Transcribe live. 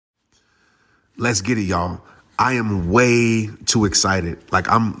Let's get it, y'all. I am way too excited. Like,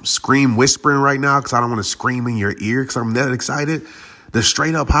 I'm scream whispering right now because I don't want to scream in your ear because I'm that excited. The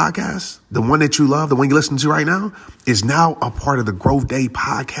Straight Up podcast, the one that you love, the one you're listening to right now, is now a part of the Growth Day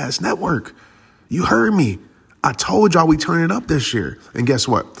Podcast Network. You heard me. I told y'all we turn it up this year. And guess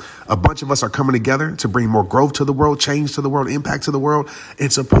what? A bunch of us are coming together to bring more growth to the world, change to the world, impact to the world,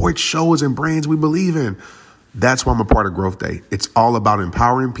 and support shows and brands we believe in. That's why I'm a part of Growth Day. It's all about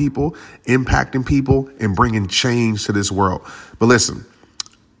empowering people, impacting people, and bringing change to this world. But listen,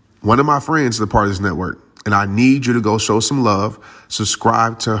 one of my friends is a part of this network, and I need you to go show some love.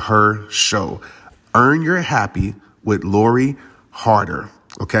 Subscribe to her show. Earn Your Happy with Lori Harder.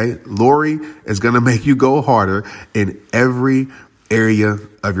 Okay? Lori is going to make you go harder in every area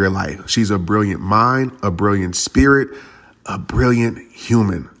of your life. She's a brilliant mind, a brilliant spirit, a brilliant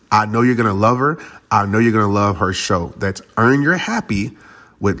human. I know you're going to love her. I know you're going to love her show. That's Earn Your Happy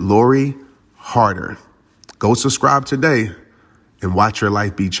with Lori Harder. Go subscribe today and watch your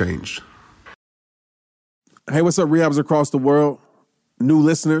life be changed. Hey, what's up, rehabs across the world? New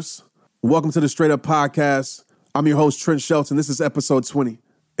listeners, welcome to the Straight Up Podcast. I'm your host, Trent Shelton. This is episode 20.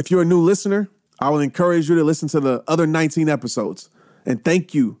 If you're a new listener, I will encourage you to listen to the other 19 episodes. And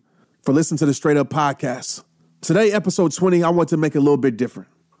thank you for listening to the Straight Up Podcast. Today, episode 20, I want to make it a little bit different.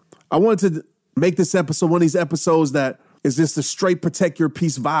 I wanted to make this episode one of these episodes that is just a straight protect your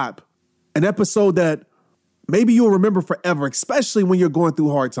peace vibe. An episode that maybe you'll remember forever, especially when you're going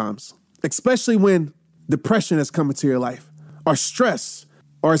through hard times, especially when depression has come into your life, or stress,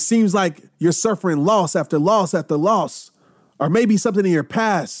 or it seems like you're suffering loss after loss after loss, or maybe something in your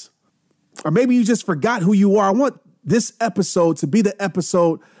past, or maybe you just forgot who you are. I want this episode to be the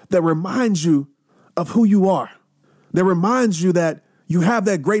episode that reminds you of who you are, that reminds you that you have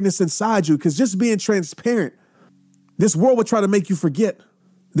that greatness inside you, because just being transparent, this world will try to make you forget.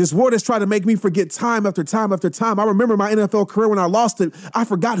 This world has tried to make me forget time after time after time. I remember my NFL career when I lost it. I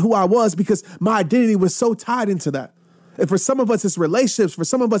forgot who I was because my identity was so tied into that. And for some of us, it's relationships. For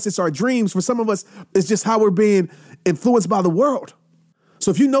some of us, it's our dreams. For some of us, it's just how we're being influenced by the world.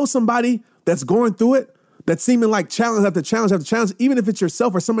 So if you know somebody that's going through it, that's seeming like challenge after challenge after challenge, even if it's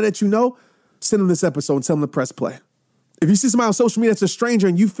yourself or someone that you know, send them this episode and tell them to press play. If you see somebody on social media that's a stranger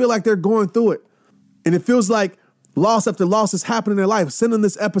and you feel like they're going through it, and it feels like loss after loss is happening in their life, send them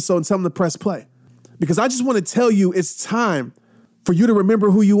this episode and tell them to press play. Because I just want to tell you it's time for you to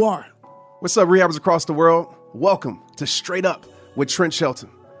remember who you are. What's up, rehabbers across the world? Welcome to Straight Up with Trent Shelton.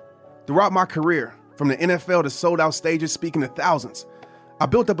 Throughout my career, from the NFL to sold-out stages speaking to thousands, I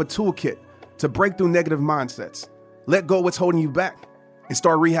built up a toolkit to break through negative mindsets, let go of what's holding you back, and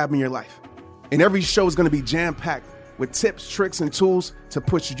start rehabbing your life. And every show is going to be jam-packed with tips, tricks, and tools to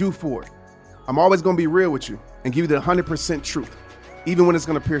push you forward. I'm always going to be real with you and give you the 100% truth, even when it's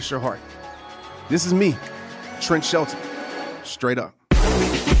going to pierce your heart. This is me, Trent Shelton, Straight Up.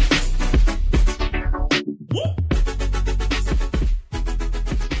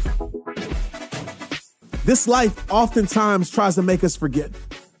 This life oftentimes tries to make us forget.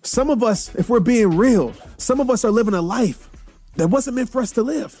 Some of us, if we're being real, some of us are living a life that wasn't meant for us to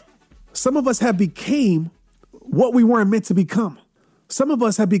live. Some of us have became what we weren't meant to become. Some of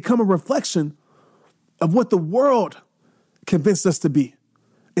us have become a reflection of what the world convinced us to be,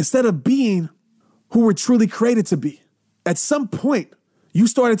 instead of being who we're truly created to be. At some point, you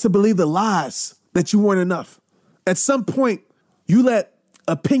started to believe the lies that you weren't enough. At some point, you let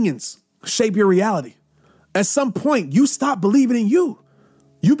opinions shape your reality. At some point, you stopped believing in you.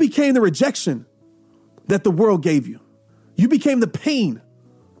 You became the rejection that the world gave you. You became the pain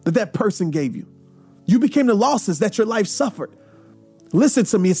that that person gave you. You became the losses that your life suffered. Listen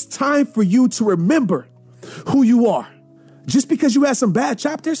to me. It's time for you to remember who you are. Just because you had some bad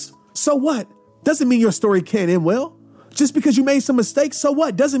chapters, so what? Doesn't mean your story can't end well. Just because you made some mistakes, so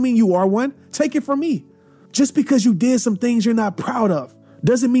what? Doesn't mean you are one. Take it from me. Just because you did some things you're not proud of,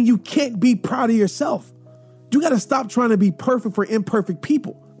 doesn't mean you can't be proud of yourself. You got to stop trying to be perfect for imperfect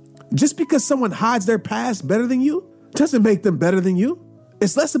people. Just because someone hides their past better than you doesn't make them better than you.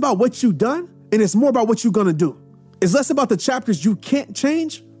 It's less about what you've done, and it's more about what you're going to do. It's less about the chapters you can't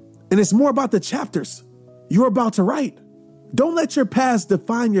change, and it's more about the chapters you're about to write. Don't let your past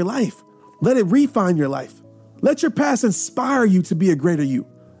define your life. Let it refine your life. Let your past inspire you to be a greater you.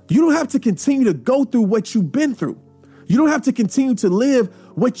 You don't have to continue to go through what you've been through. You don't have to continue to live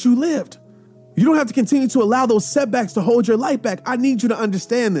what you lived. You don't have to continue to allow those setbacks to hold your life back. I need you to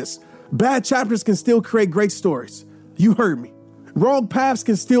understand this. Bad chapters can still create great stories. You heard me. Wrong paths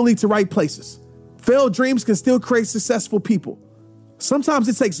can still lead to right places. Failed dreams can still create successful people. Sometimes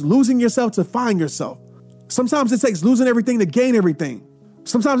it takes losing yourself to find yourself. Sometimes it takes losing everything to gain everything.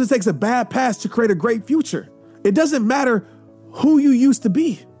 Sometimes it takes a bad past to create a great future. It doesn't matter who you used to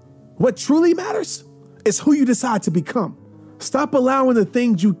be. What truly matters is who you decide to become. Stop allowing the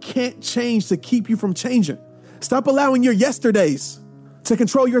things you can't change to keep you from changing. Stop allowing your yesterdays to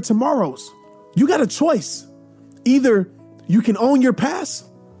control your tomorrows. You got a choice. Either you can own your past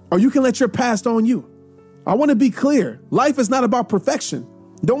or you can let your past own you. I want to be clear. Life is not about perfection.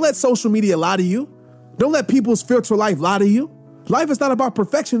 Don't let social media lie to you. Don't let people's filter life lie to you. Life is not about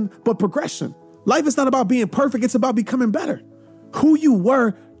perfection, but progression. Life is not about being perfect. It's about becoming better. Who you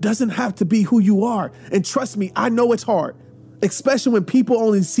were doesn't have to be who you are. And trust me, I know it's hard, especially when people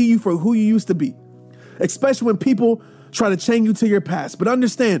only see you for who you used to be, especially when people try to chain you to your past. But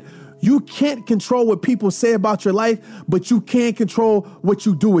understand, you can't control what people say about your life, but you can control what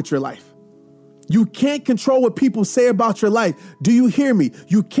you do with your life. You can't control what people say about your life. Do you hear me?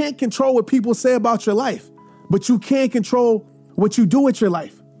 You can't control what people say about your life, but you can control what you do with your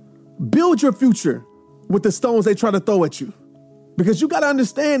life. Build your future with the stones they try to throw at you. Because you got to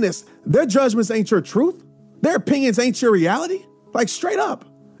understand this. Their judgments ain't your truth. Their opinions ain't your reality. Like straight up.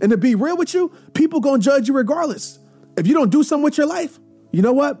 And to be real with you, people going to judge you regardless. If you don't do something with your life, you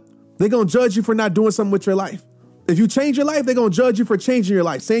know what? They're going to judge you for not doing something with your life. If you change your life, they're going to judge you for changing your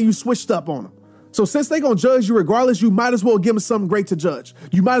life, saying you switched up on them. So since they're going to judge you regardless, you might as well give them something great to judge.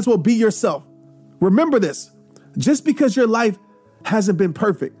 You might as well be yourself. Remember this. Just because your life hasn't been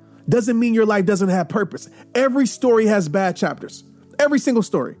perfect doesn't mean your life doesn't have purpose. Every story has bad chapters. Every single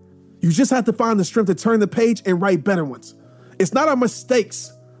story. You just have to find the strength to turn the page and write better ones. It's not our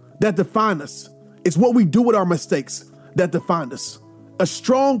mistakes that define us. It's what we do with our mistakes that define us. A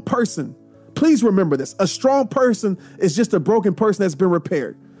strong person, please remember this. A strong person is just a broken person that's been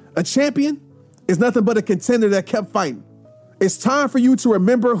repaired. A champion is nothing but a contender that kept fighting. It's time for you to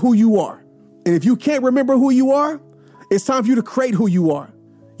remember who you are. And if you can't remember who you are, it's time for you to create who you are.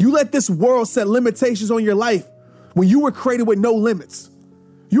 You let this world set limitations on your life when you were created with no limits.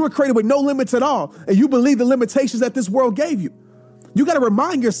 You were created with no limits at all, and you believe the limitations that this world gave you. You got to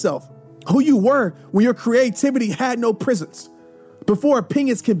remind yourself who you were when your creativity had no prisons, before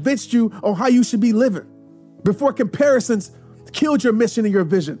opinions convinced you on how you should be living, before comparisons killed your mission and your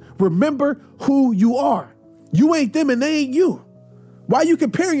vision. Remember who you are. You ain't them and they ain't you. Why are you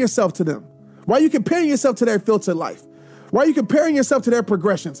comparing yourself to them? Why are you comparing yourself to their filtered life? Why are you comparing yourself to their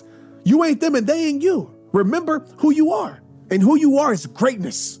progressions? You ain't them and they ain't you. Remember who you are. And who you are is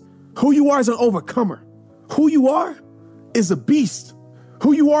greatness. Who you are is an overcomer. Who you are is a beast.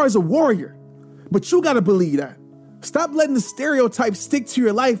 Who you are is a warrior. But you got to believe that. Stop letting the stereotypes stick to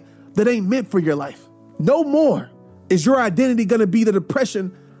your life that ain't meant for your life. No more is your identity going to be the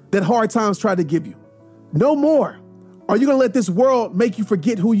depression that hard times try to give you. No more are you going to let this world make you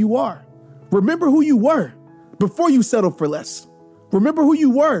forget who you are. Remember who you were before you settled for less. Remember who you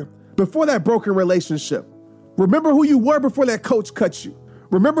were before that broken relationship. Remember who you were before that coach cut you.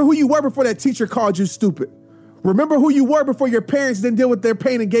 Remember who you were before that teacher called you stupid. Remember who you were before your parents didn't deal with their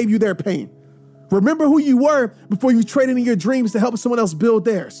pain and gave you their pain. Remember who you were before you traded in your dreams to help someone else build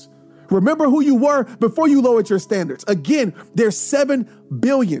theirs. Remember who you were before you lowered your standards. Again, there's 7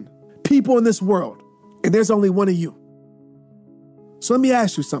 billion people in this world, and there's only one of you. So let me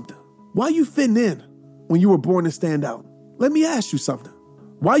ask you something. Why you fitting in when you were born to stand out? Let me ask you something.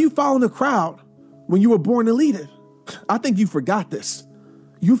 Why you following the crowd when you were born to lead it? I think you forgot this.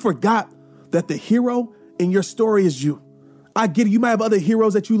 You forgot that the hero in your story is you. I get it. You might have other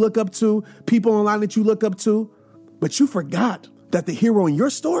heroes that you look up to, people online that you look up to, but you forgot that the hero in your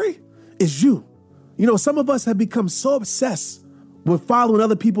story is you. You know, some of us have become so obsessed with following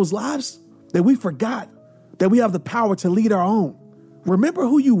other people's lives that we forgot that we have the power to lead our own. Remember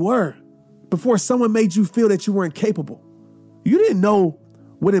who you were before someone made you feel that you weren't capable. You didn't know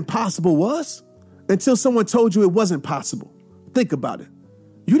what impossible was until someone told you it wasn't possible. Think about it.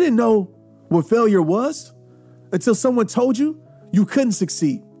 You didn't know what failure was until someone told you you couldn't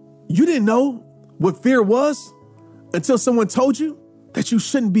succeed. You didn't know what fear was until someone told you that you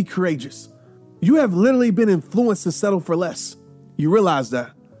shouldn't be courageous. You have literally been influenced to settle for less. You realize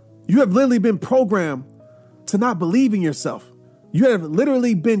that. You have literally been programmed to not believe in yourself. You have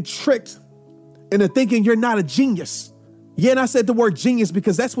literally been tricked into thinking you're not a genius. Yeah, and I said the word genius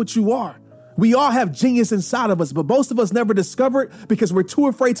because that's what you are. We all have genius inside of us, but most of us never discover it because we're too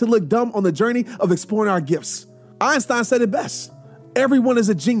afraid to look dumb on the journey of exploring our gifts. Einstein said it best. Everyone is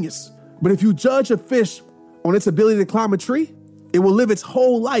a genius, but if you judge a fish on its ability to climb a tree, it will live its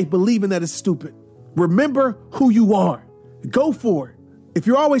whole life believing that it's stupid. Remember who you are. Go for it. If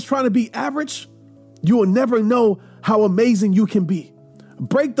you're always trying to be average, you will never know how amazing you can be.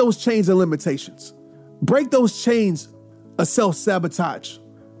 Break those chains and limitations. Break those chains a self-sabotage.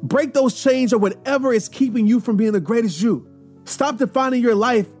 Break those chains or whatever is keeping you from being the greatest you. Stop defining your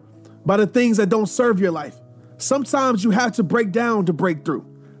life by the things that don't serve your life. Sometimes you have to break down to break through.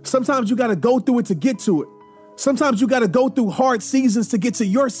 Sometimes you got to go through it to get to it. Sometimes you got to go through hard seasons to get to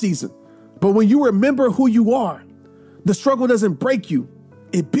your season. But when you remember who you are, the struggle doesn't break you,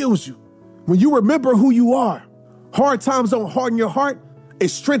 it builds you. When you remember who you are, hard times don't harden your heart, it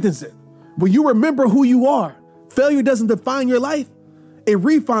strengthens it. When you remember who you are, failure doesn't define your life, it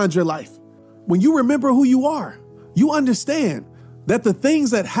refines your life. When you remember who you are, you understand that the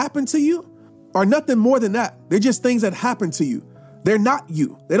things that happen to you are nothing more than that. They're just things that happen to you. They're not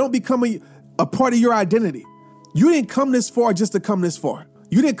you. They don't become a part of your identity. You didn't come this far just to come this far.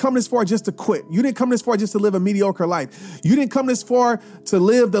 You didn't come this far just to quit. You didn't come this far just to live a mediocre life. You didn't come this far to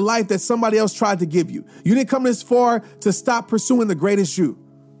live the life that somebody else tried to give you. You didn't come this far to stop pursuing the greatest you.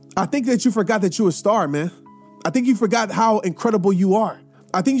 I think that you forgot that you're a star, man. I think you forgot how incredible you are.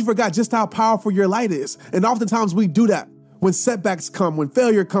 I think you forgot just how powerful your light is. And oftentimes we do that when setbacks come, when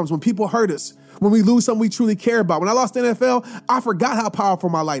failure comes, when people hurt us, when we lose something we truly care about. When I lost the NFL, I forgot how powerful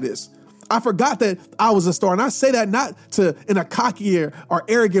my light is. I forgot that I was a star. And I say that not in a cocky or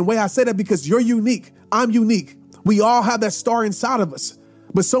arrogant way. I say that because you're unique. I'm unique. We all have that star inside of us.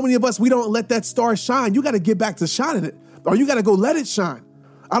 But so many of us, we don't let that star shine. You got to get back to shining it, or you got to go let it shine.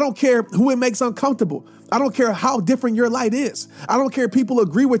 I don't care who it makes uncomfortable. I don't care how different your light is. I don't care if people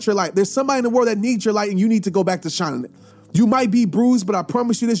agree with your light. There's somebody in the world that needs your light, and you need to go back to shining it. You might be bruised, but I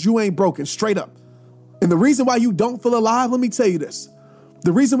promise you this, you ain't broken, straight up. And the reason why you don't feel alive, let me tell you this.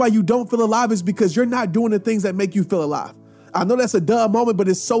 The reason why you don't feel alive is because you're not doing the things that make you feel alive. I know that's a duh moment, but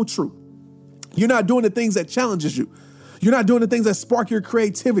it's so true. You're not doing the things that challenges you. You're not doing the things that spark your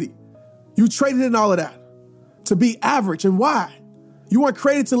creativity. You traded in all of that to be average. And why? You weren't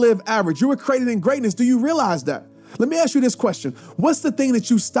created to live average. You were created in greatness. Do you realize that? Let me ask you this question. What's the thing that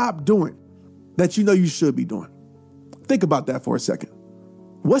you stopped doing that you know you should be doing? Think about that for a second.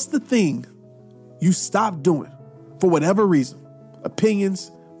 What's the thing you stopped doing for whatever reason?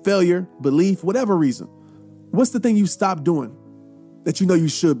 Opinions, failure, belief, whatever reason. What's the thing you stopped doing that you know you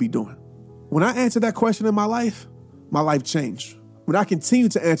should be doing? When I answered that question in my life changed. When I continue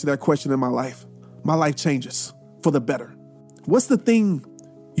to answer that question in my life changes for the better. What's the thing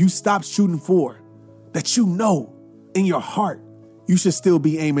you stopped shooting for that you know in your heart you should still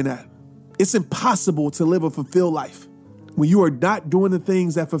be aiming at? It's impossible to live a fulfilled life when you are not doing the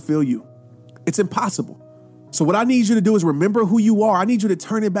things that fulfill you. It's impossible. So what I need you to do is remember who you are. I need you to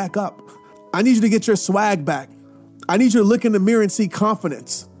turn it back up. I need you to get your swag back. I need you to look in the mirror and see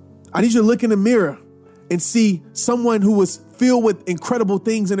confidence. I need you to look in the mirror and see someone who was filled with incredible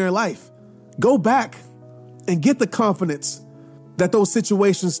things in their life. Go back and get the confidence that those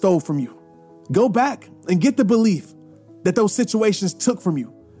situations stole from you. Go back and get the belief that those situations took from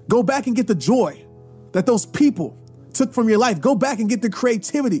you. Go back and get the joy that those people took from your life. Go back and get the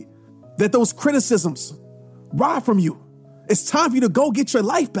creativity that those criticisms robbed from you. It's time for you to go get your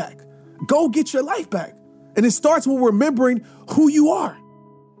life back. Go get your life back. And it starts with remembering who you are.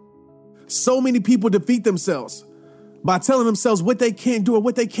 So many people defeat themselves by telling themselves what they can't do or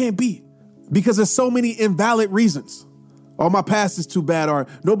what they can't be because there's so many invalid reasons. Oh, my past is too bad, or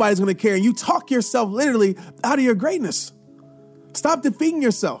nobody's going to care. And you talk yourself literally out of your greatness. Stop defeating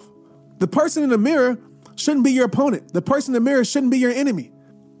yourself. The person in the mirror shouldn't be your opponent. The person in the mirror shouldn't be your enemy.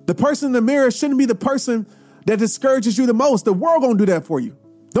 The person in the mirror shouldn't be the person that discourages you the most. The world gonna do that for you.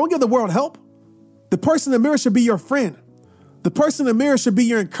 Don't give the world help. The person in the mirror should be your friend. The person in the mirror should be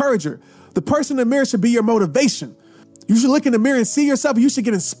your encourager. The person in the mirror should be your motivation. You should look in the mirror and see yourself, and you should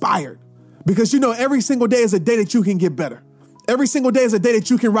get inspired because you know every single day is a day that you can get better. Every single day is a day that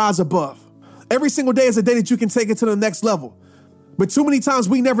you can rise above. Every single day is a day that you can take it to the next level. But too many times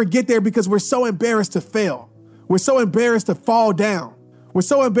we never get there because we're so embarrassed to fail. We're so embarrassed to fall down. We're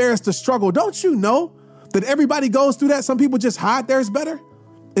so embarrassed to struggle. Don't you know that everybody goes through that? Some people just hide theirs better.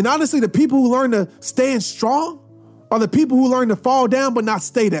 And honestly, the people who learn to stand strong are the people who learn to fall down but not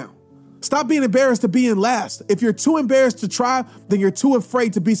stay down. Stop being embarrassed to being last. If you're too embarrassed to try, then you're too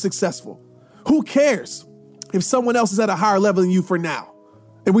afraid to be successful. Who cares if someone else is at a higher level than you for now?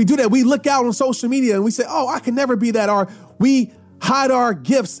 And we do that. We look out on social media and we say, oh, I can never be that. Or we hide our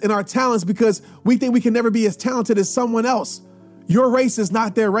gifts and our talents because we think we can never be as talented as someone else. Your race is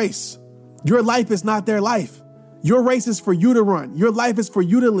not their race. Your life is not their life. Your race is for you to run. Your life is for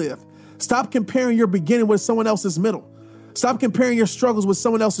you to live. Stop comparing your beginning with someone else's middle. Stop comparing your struggles with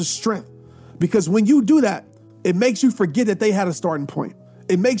someone else's strength. Because when you do that, it makes you forget that they had a starting point.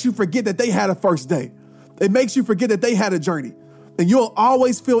 It makes you forget that they had a first day. It makes you forget that they had a journey. And you'll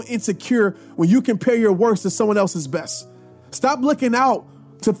always feel insecure when you compare your worst to someone else's best. Stop looking out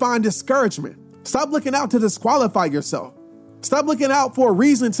to find discouragement. Stop looking out to disqualify yourself. Stop looking out for a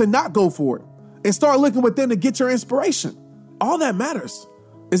reason to not go for it and start looking within to get your inspiration. All that matters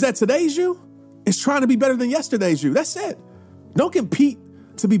is that today's you is trying to be better than yesterday's you. That's it. Don't compete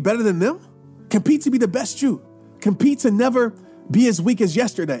to be better than them. Compete to be the best you. Compete to never be as weak as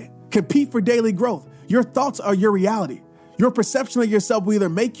yesterday. Compete for daily growth. Your thoughts are your reality. Your perception of yourself will either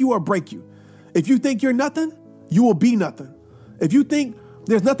make you or break you. If you think you're nothing, you will be nothing. If you think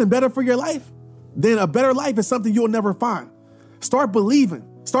there's nothing better for your life, then a better life is something you'll never find. Start believing.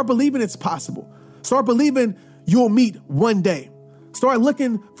 Start believing it's possible. Start believing you'll meet one day. Start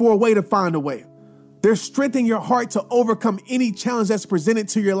looking for a way to find a way. There's strength in your heart to overcome any challenge that's presented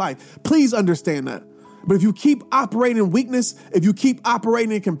to your life. Please understand that. But if you keep operating in weakness, if you keep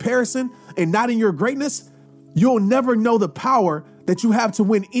operating in comparison and not in your greatness, you'll never know the power that you have to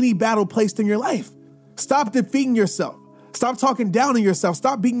win any battle placed in your life. Stop defeating yourself. Stop talking down on yourself.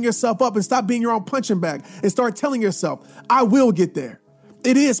 Stop beating yourself up and stop being your own punching bag and start telling yourself, I will get there.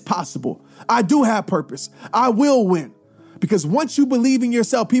 It is possible. I do have purpose. I will win. Because once you believe in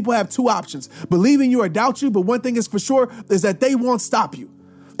yourself, people have two options: believe in you or doubt you. But one thing is for sure is that they won't stop you.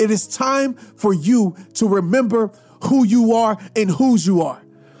 It is time for you to remember who you are and whose you are.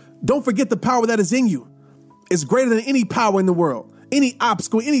 Don't forget the power that is in you. It's greater than any power in the world, any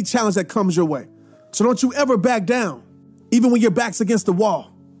obstacle, any challenge that comes your way. So don't you ever back down, even when your back's against the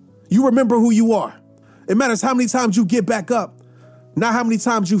wall. You remember who you are. It matters how many times you get back up, not how many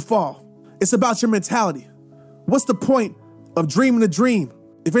times you fall. It's about your mentality. What's the point of dreaming a dream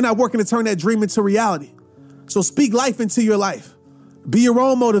if you're not working to turn that dream into reality? So speak life into your life. Be your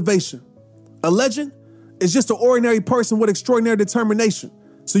own motivation. A legend is just an ordinary person with extraordinary determination.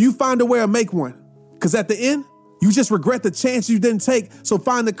 So you find a way to make one. Because at the end, you just regret the chance you didn't take. So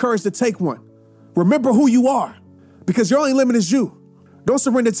find the courage to take one. Remember who you are, because your only limit is you. Don't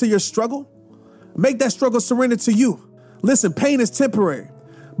surrender to your struggle. Make that struggle surrender to you. Listen, pain is temporary,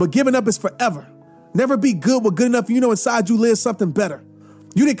 but giving up is forever. Never be good with good enough. You know inside you lives something better.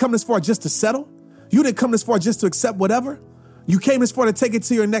 You didn't come this far just to settle. You didn't come this far just to accept whatever. You came this far to take it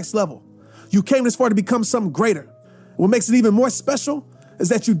to your next level. You came this far to become something greater. What makes it even more special is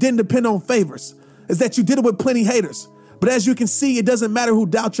that you didn't depend on favors, is that you did it with plenty haters. But as you can see, it doesn't matter who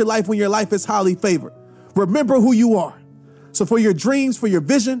doubts your life when your life is highly favored. Remember who you are. So for your dreams, for your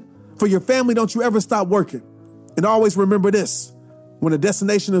vision, for your family, don't you ever stop working. And always remember this: when a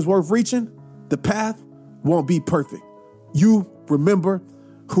destination is worth reaching, the path won't be perfect. You remember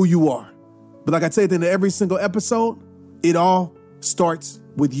who you are. But like I say at the end of every single episode, it all starts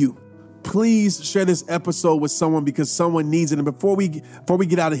with you. Please share this episode with someone, because someone needs it. And before we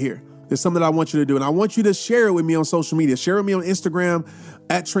get out of here, there's something that I want you to do. And I want you to share it with me on social media. Share it with me on Instagram,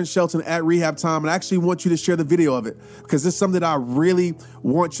 at Trent Shelton, at Rehab Time. And I actually want you to share the video of it, because it's something that I really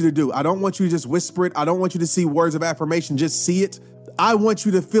want you to do. I don't want you to just whisper it. I don't want you to see words of affirmation. Just see it. I want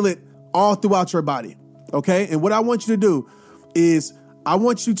you to feel it all throughout your body. Okay? And what I want you to do is I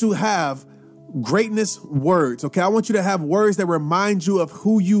want you to have greatness words. Okay? I want you to have words that remind you of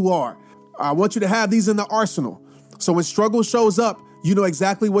who you are. I want you to have these in the arsenal. So when struggle shows up, you know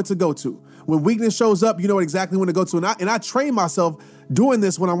exactly what to go to. When weakness shows up, you know exactly when to go to. And I train myself doing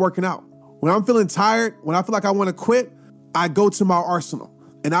this when I'm working out. When I'm feeling tired, when I feel like I want to quit, I go to my arsenal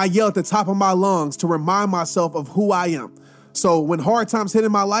and I yell at the top of my lungs to remind myself of who I am. So when hard times hit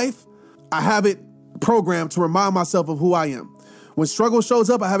in my life, I have it programmed to remind myself of who I am. When struggle shows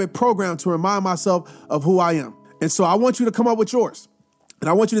up, I have it programmed to remind myself of who I am. And so I want you to come up with yours. And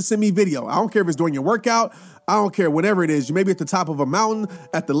I want you to send me video. I don't care if it's during your workout. I don't care, whatever it is. You may be at the top of a mountain,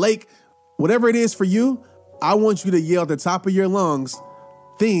 at the lake, whatever it is for you. I want you to yell at the top of your lungs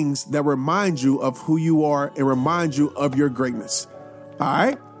things that remind you of who you are and remind you of your greatness. All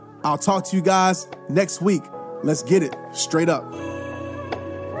right? I'll talk to you guys next week. Let's get it straight up.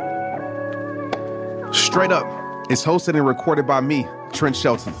 Straight Up is hosted and recorded by me, Trent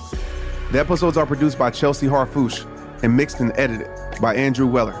Shelton. The episodes are produced by Chelsea Harfouche and mixed and edited by Andrew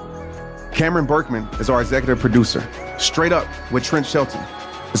Weller. Cameron Berkman is our executive producer. Straight Up with Trent Shelton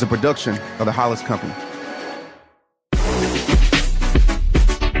is a production of the Hollis Company.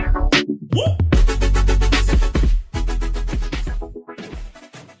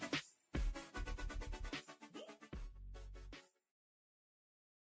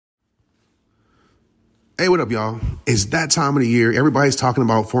 Hey, what up, y'all? It's that time of the year. Everybody's talking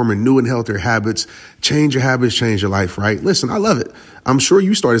about forming new and healthier habits. Change your habits, change your life, right? Listen, I love it. I'm sure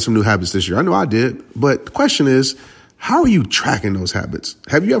you started some new habits this year. I know I did. But the question is, how are you tracking those habits?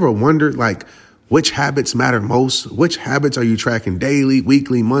 Have you ever wondered, which habits matter most? Which habits are you tracking daily,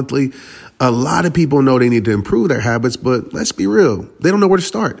 weekly, monthly? A lot of people know they need to improve their habits, but let's be real, they don't know where to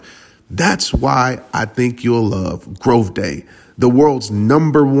start. That's why I think you'll love Growth Day, the world's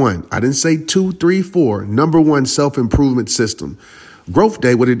number one, I didn't say 2, 3, 4, number one self-improvement system. Growth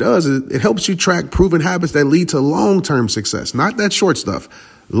Day, what it does is it helps you track proven habits that lead to long-term success, not that short stuff.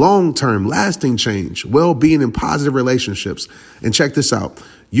 Long-term, lasting change, well-being, and positive relationships. And check this out.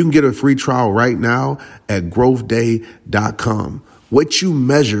 You can get a free trial right now at growthday.com. What you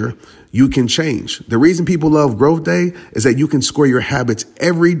measure, you can change. The reason people love Growth Day is that you can score your habits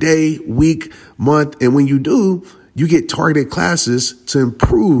every day, week, month. And when you do, you get targeted classes to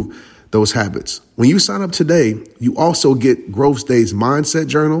improve those habits. When you sign up today, you also get Growth Day's mindset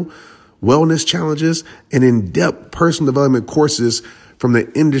journal, wellness challenges, and in-depth personal development courses from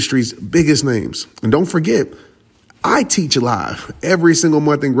the industry's biggest names. And don't forget, I teach live every single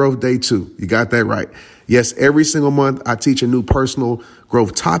month in Growth Day too. You got that right. Yes, every single month I teach a new personal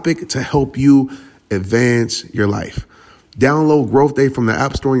growth topic to help you advance your life. Download Growth Day from the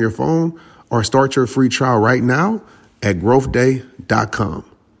App Store on your phone or start your free trial right now at growthday.com.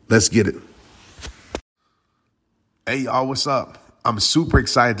 Let's get it. Hey, y'all, what's up? I'm super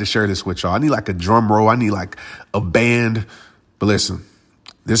excited to share this with y'all. I need like a drum roll. I need like a band. But listen,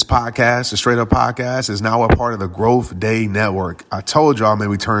 this podcast, the Straight Up Podcast, is now a part of the Growth Day Network. I told y'all, man,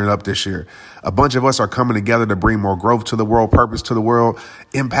 we turn it up this year. A bunch of us are coming together to bring more growth to the world, purpose to the world,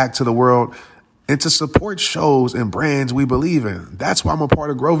 impact to the world, and to support shows and brands we believe in. That's why I'm a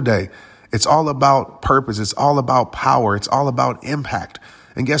part of Growth Day. It's all about purpose. It's all about power. It's all about impact.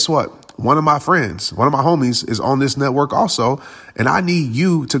 And guess what? One of my friends, one of my homies is on this network also, and I need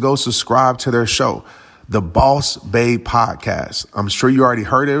you to go subscribe to their show, the Boss Babe Podcast. I'm sure you already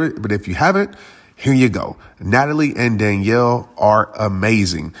heard of it, but if you haven't, here you go. Natalie and Danielle are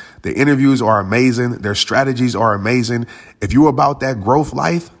amazing. The interviews are amazing. Their strategies are amazing. If you're about that growth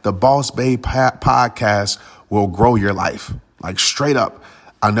life, the Boss Babe Podcast will grow your life. Like straight up.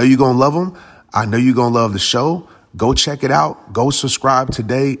 I know you're going to love them. I know you're going to love the show. Go check it out. Go subscribe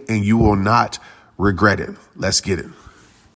today and you will not regret it. Let's get it.